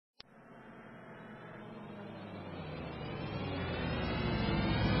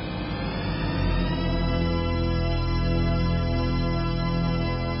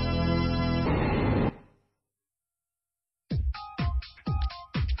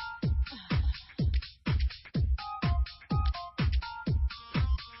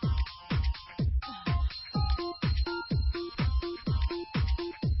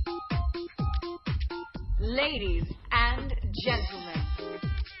Ladies and gentlemen,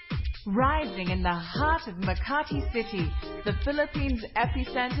 rising in the heart of Makati City, the Philippines'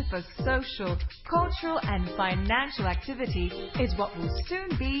 epicenter for social, cultural and financial activity, is what will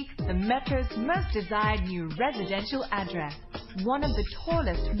soon be the Metro's most desired new residential address. One of the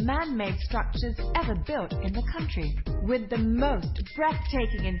tallest man-made structures ever built in the country, with the most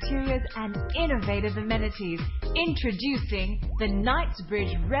breathtaking interiors and innovative amenities. Introducing the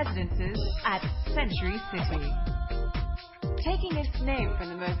Knightsbridge Residences at Century City. Taking its name from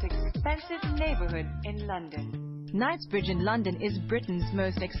the most expensive neighborhood in London. Knightsbridge in London is Britain's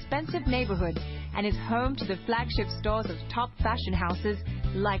most expensive neighborhood and is home to the flagship stores of top fashion houses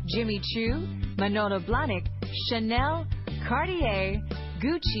like Jimmy Choo, Manolo Blahnik, Chanel, Cartier,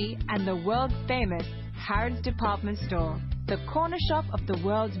 Gucci, and the world-famous Harrods department store, the corner shop of the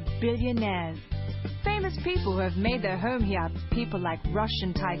world's billionaires. Famous people who have made their home here are people like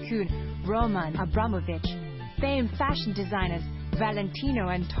Russian tycoon Roman Abramovich, famed fashion designers Valentino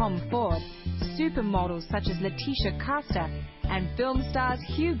and Tom Ford, supermodels such as Letitia Casta, and film stars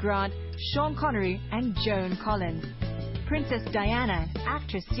Hugh Grant, Sean Connery, and Joan Collins. Princess Diana,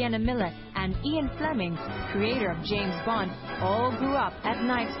 actress Sienna Miller, and Ian Fleming, creator of James Bond, all grew up at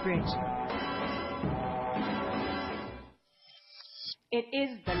Knightsbridge. It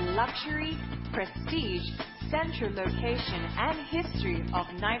is the luxury, prestige, central location and history of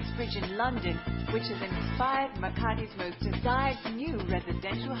Knightsbridge in London which has inspired Makati's most desired new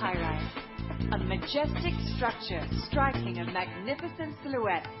residential high-rise. A majestic structure striking a magnificent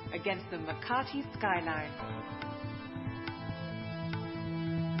silhouette against the Makati skyline.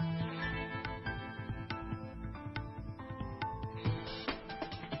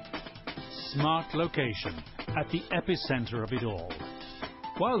 Smart location at the epicenter of it all.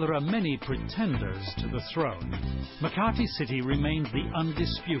 While there are many pretenders to the throne, Makati City remains the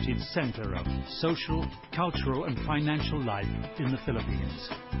undisputed center of social, cultural and financial life in the Philippines.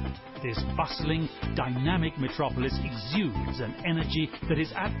 This bustling, dynamic metropolis exudes an energy that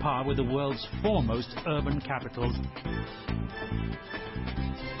is at par with the world's foremost urban capitals.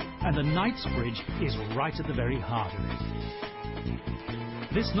 And the Knightsbridge is right at the very heart of it.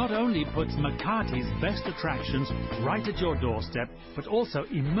 This not only puts Makati's best attractions right at your doorstep, but also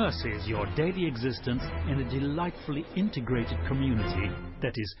immerses your daily existence in a delightfully integrated community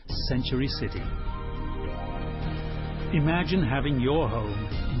that is Century City. Imagine having your home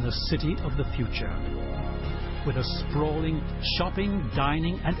in the city of the future, with a sprawling shopping,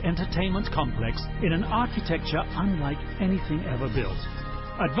 dining and entertainment complex in an architecture unlike anything ever built.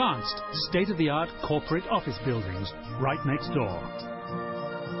 Advanced, state-of-the-art corporate office buildings right next door.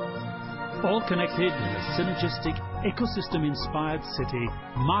 All connected in a synergistic, ecosystem-inspired city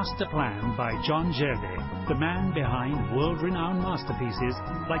master planned by John Gerde, the man behind world-renowned masterpieces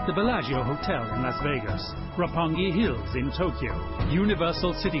like the Bellagio Hotel in Las Vegas, Roppongi Hills in Tokyo,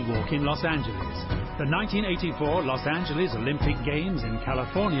 Universal City Walk in Los Angeles, the 1984 Los Angeles Olympic Games in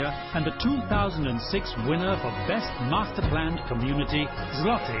California, and the 2006 winner for Best Master-Planned Community,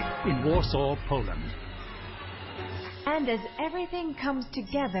 Zloty, in Warsaw, Poland. And as everything comes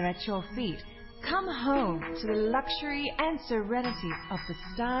together at your feet, come home to the luxury and serenity of the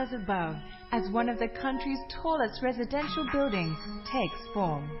stars above as one of the country's tallest residential buildings takes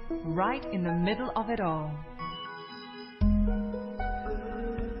form, right in the middle of it all.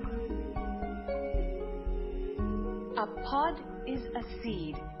 A pod is a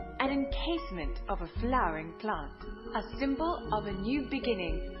seed, an encasement of a flowering plant, a symbol of a new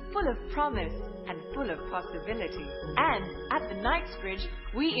beginning, full of promise and full of possibility. And at the Knightsbridge,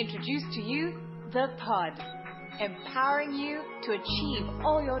 we introduce to you the Pod, empowering you to achieve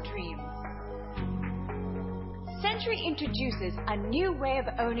all your dreams. Century introduces a new way of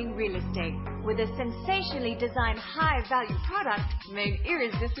owning real estate with a sensationally designed high-value product made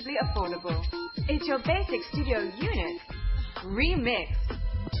irresistibly affordable. It's your basic studio unit, remixed.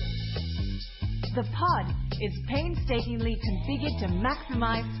 The Pod is painstakingly configured to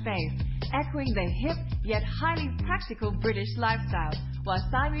maximize space, echoing the hip yet highly practical British lifestyle, while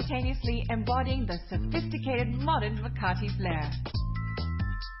simultaneously embodying the sophisticated modern Makati flair.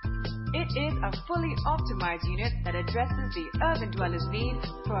 It is a fully optimized unit that addresses the urban dweller's need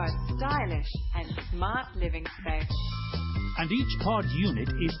for a stylish and smart living space. And each pod unit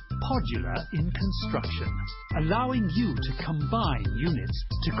is podular in construction, allowing you to combine units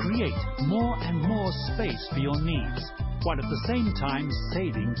to create more and more space for your needs, while at the same time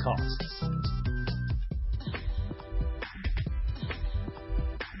saving costs.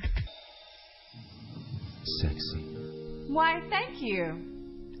 Sexy. Why, thank you.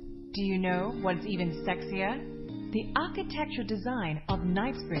 Do you know what's even sexier? The architectural design of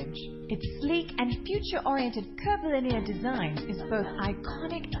Knightsbridge. Its sleek and future-oriented curvilinear design is both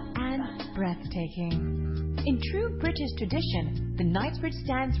iconic and breathtaking. In true British tradition, the Knightsbridge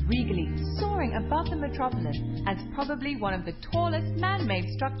stands regally, soaring above the metropolis as probably one of the tallest man-made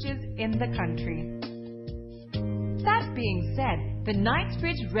structures in the country. That being said, the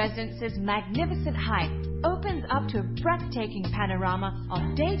Knightsbridge Residences' magnificent height opens up to a breathtaking panorama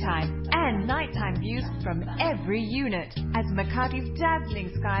of daytime and nighttime views from every unit, as Makati's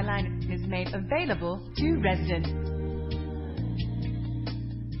dazzling skyline is made available to residents.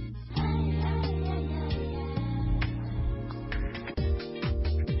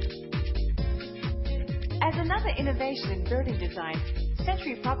 As another innovation in building design,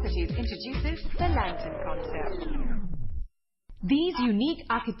 Century Properties introduces the lantern concept. These unique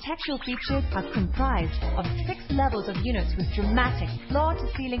architectural features are comprised of 6 levels of units with dramatic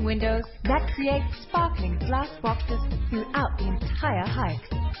floor-to-ceiling windows that create sparkling glass boxes throughout the entire height.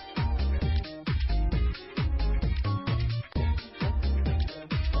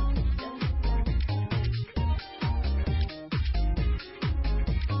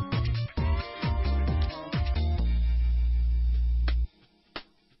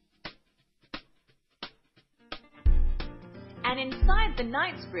 And inside the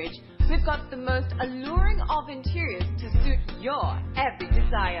Knightsbridge, we've got the most alluring of interiors to suit your every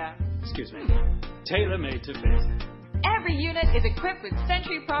desire. Excuse me. Tailor-made to fit. Every unit is equipped with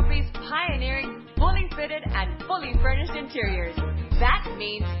Century Properties' pioneering, fully fitted and fully furnished interiors. That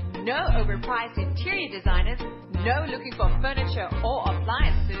means no overpriced interior designers, no looking for furniture or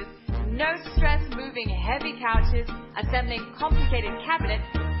appliances, no stress moving heavy couches, assembling complicated cabinets,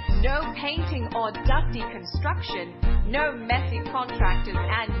 no painting or dusty construction, no messy contractors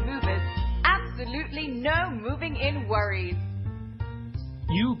and movers, absolutely no moving in worries.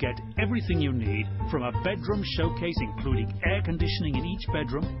 You get everything you need, from a bedroom showcase including air conditioning in each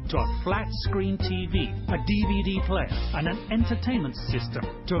bedroom, to a flat-screen TV, a DVD player, and an entertainment system,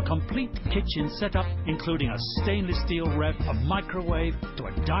 to a complete kitchen setup including a stainless steel ref, a microwave, to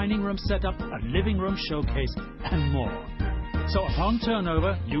a dining room setup, a living room showcase, and more. So upon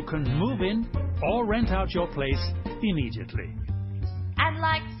turnover, you can move in or rent out your place immediately. And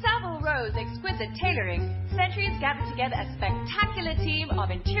like Savile Row's exquisite tailoring, Century's gathered together a spectacular team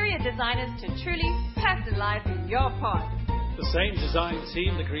of interior designers to truly personalize your pod. The same design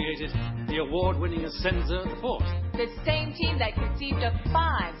team that created the award-winning Ascenza the Fort. The same team that conceived of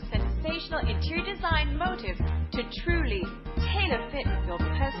 5 sensational interior design motives to truly tailor-fit your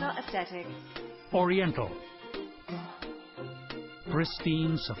personal aesthetics. Oriental.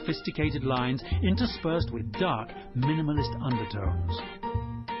 Pristine, sophisticated lines interspersed with dark, minimalist undertones.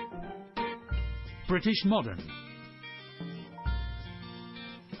 British modern.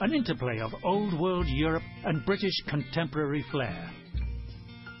 An interplay of old world Europe and British contemporary flair.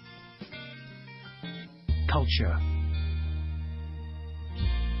 Culture.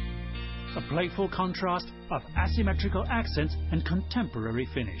 A playful contrast of asymmetrical accents and contemporary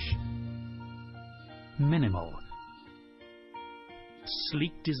finish. Minimal.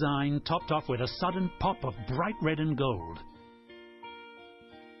 Sleek design topped off with a sudden pop of bright red and gold.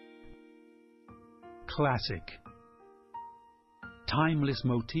 Classic. Timeless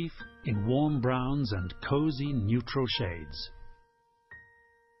motif in warm browns and cozy neutral shades.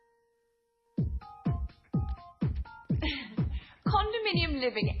 Condominium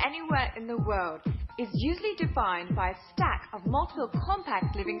living anywhere in the world is usually defined by a stack of multiple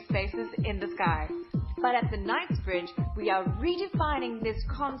compact living spaces in the sky. But at the Knightsbridge, we are redefining this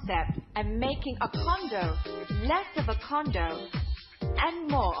concept and making a condo less of a condo and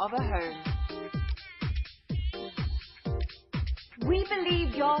more of a home. We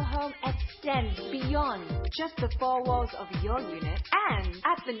believe your home extends beyond just the 4 walls of your unit, and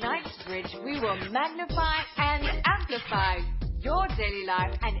at the Knightsbridge, we will magnify and amplify your daily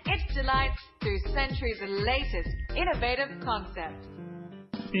life and its delights through Century's latest innovative concept.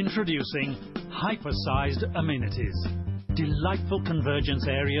 Introducing hyper-sized amenities. Delightful convergence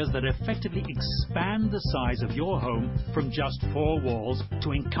areas that effectively expand the size of your home from just 4 walls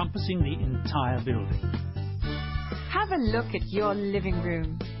to encompassing the entire building. Have a look at your living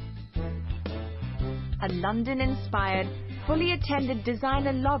room. A London-inspired, fully attended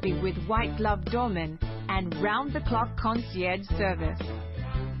designer lobby with white glove doorman and round-the-clock concierge service.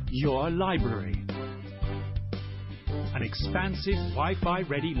 Your library. An expansive Wi-Fi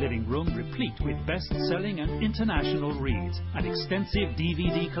ready living room replete with best-selling and international reads, an extensive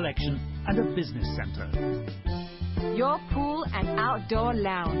DVD collection and a business center. Your pool and outdoor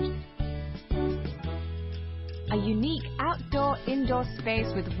lounge. A unique outdoor-indoor space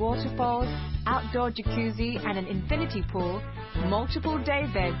with waterfalls, outdoor jacuzzi and an infinity pool, multiple day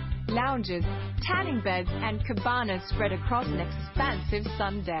beds, lounges, tanning beds and cabanas spread across an expansive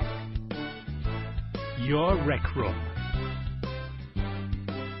sun deck. Your rec room.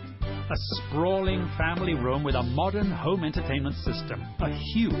 A sprawling family room with a modern home entertainment system, a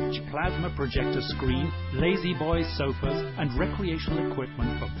huge plasma projector screen, lazy boy sofas and recreational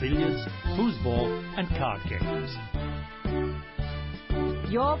equipment for billiards, foosball and card games.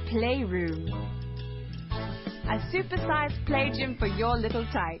 Your playroom. A supersized play gym for your little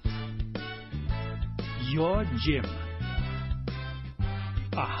types. Your gym.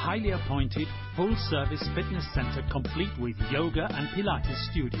 A highly appointed, full-service fitness center complete with yoga and Pilates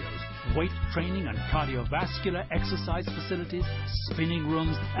studios, weight training and cardiovascular exercise facilities, spinning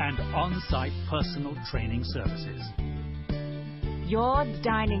rooms, and on-site personal training services. Your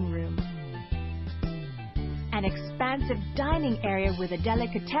dining room. An expansive dining area with a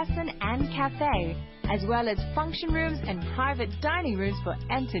delicatessen and cafe, as well as function rooms and private dining rooms for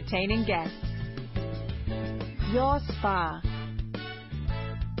entertaining guests. Your spa.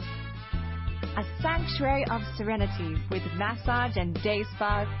 A sanctuary of serenity with massage and day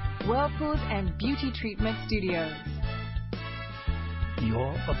spas, whirlpools and beauty treatment studios.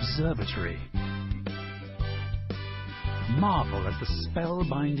 Your observatory. Marvel at the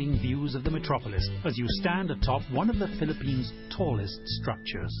spellbinding views of the metropolis as you stand atop one of the Philippines' tallest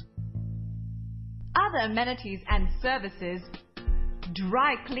structures. Other amenities and services: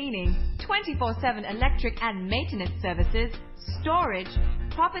 dry cleaning, 24/7 electric and maintenance services, storage,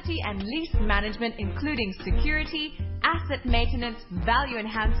 property and lease management including security, asset maintenance, value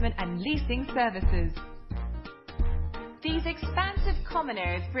enhancement and leasing services. These expansive common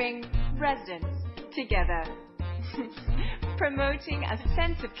areas bring residents together, promoting a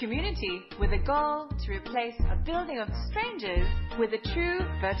sense of community with a goal to replace a building of strangers with a true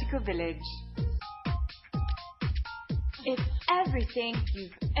vertical village. It's everything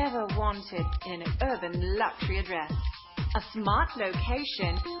you've ever wanted in an urban luxury address. A smart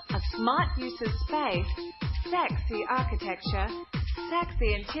location, a smart use of space, sexy architecture,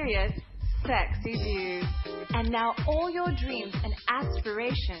 sexy interiors, sexy views. And now all your dreams and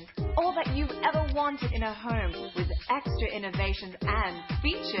aspirations, all that you've ever wanted in a home with extra innovations and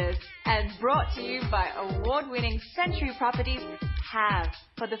features, and brought to you by award-winning Century Properties, have,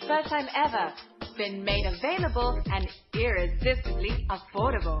 for the first time ever, been made available and irresistibly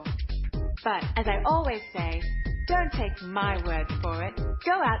affordable. But as I always say, don't take my word for it.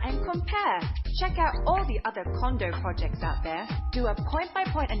 Go out and compare. Check out all the other condo projects out there. Do a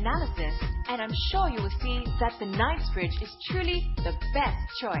point-by-point analysis, and I'm sure you will see that the Knightsbridge is truly the best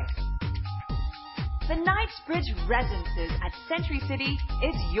choice. The Knightsbridge Residences at Century City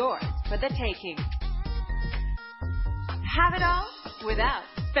is yours for the taking. Have it all without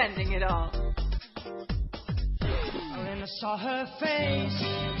spending it all. When I saw her face,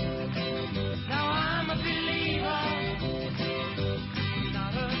 now I'm a believer.